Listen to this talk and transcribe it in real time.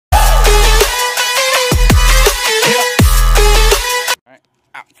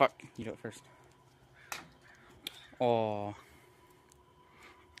fuck. You do it first. Oh.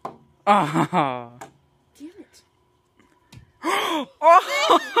 Ah. Damn it. Oh.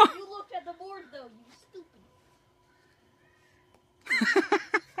 You looked at the board though, you stupid.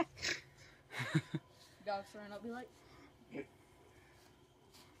 Dog's throwing up, be like.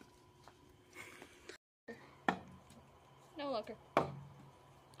 No looker.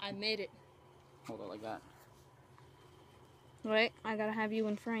 I made it. Hold it like that. Wait, I gotta have you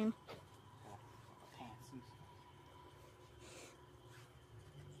in frame.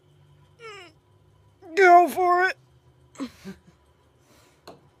 Go for it!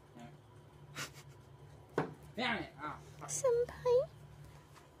 Damn it! Oh, Senpai.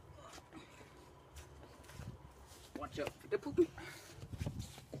 watch out for the poop.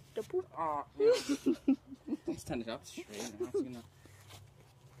 The poop. Oh, yeah. Let's turn it up straight. Now it's gonna...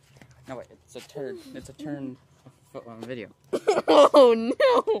 No, wait, it's a turn. It's a turn video. Oh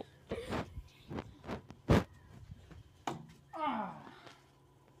no!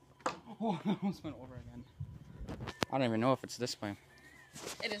 Oh, I almost went over again. I don't even know if it's this way.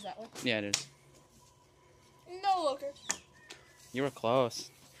 It is that way. Yeah, it is. No looker. You were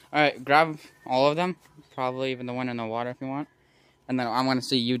close. Alright, grab all of them. Probably even the one in the water if you want. And then I want to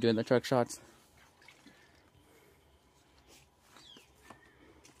see you doing the trick shots.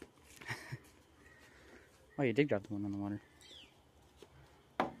 Oh, you did grab the one in the water.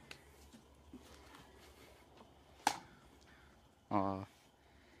 Aw.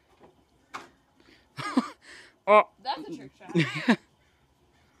 Oh. That's a trick shot.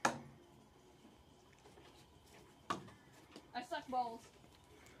 I suck balls.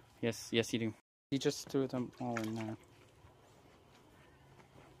 Yes, you do. You just threw them all in there.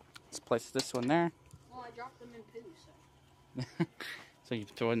 Let's place this one there. Well, I dropped them in poo, so. So you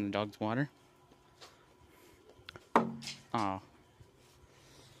throw it in the dog's water? Oh.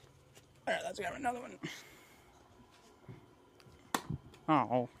 Alright, let's grab another one.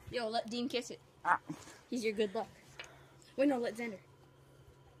 Oh. Yo, let Dean kiss it. Ah. He's your good luck. Wait, no, let Zander.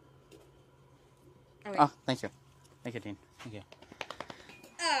 Oh, thank you. Thank you, Dean. Thank you.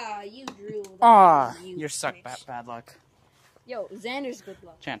 Ah, you drooled. Ah, you you're suck bitch. bad luck. Yo, Xander's good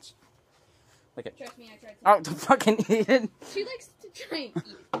luck. Chance. Look at. Trust me, I tried to. Oh, to fucking eat it. She likes to try and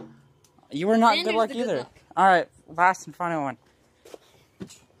eat it. You were not Xander's good luck the good either. luck. Alright, last and final one.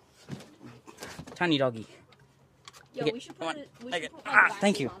 Tiny doggy. Yo, Okay, we should come put on. it. We Take should it. put Ah,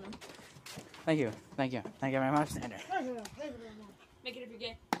 thank you. on him. Thank you. Thank you. Thank you very much, Zander. Make it if you're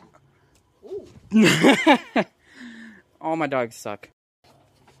gay. Ooh. All my dogs suck.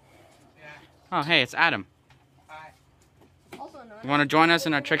 Oh, hey, it's Adam. Also known You want to join us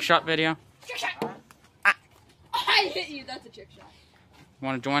in our trick shot video? trick shot. I hit you. That's a trick shot. You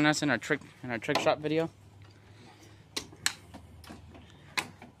want to join us in our trick shot video?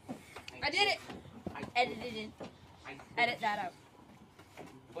 I did it. Edit it in. Edit that out.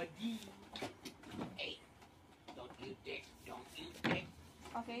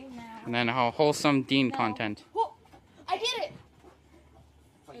 Okay, now. And then how wholesome Dean No. content. Whoa, I did it.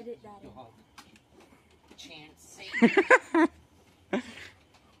 Edit that in.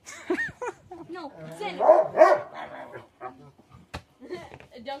 No, Zander.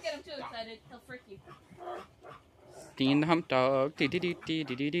 Don't get him too excited. He'll freak you. Dean the hump dog. Dee, dee, dee, dee,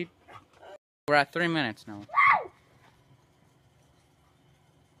 dee, dee, dee. We're at 3 minutes now.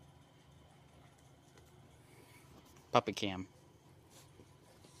 Puppy cam.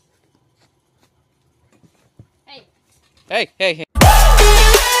 Hey. Hey, hey, hey.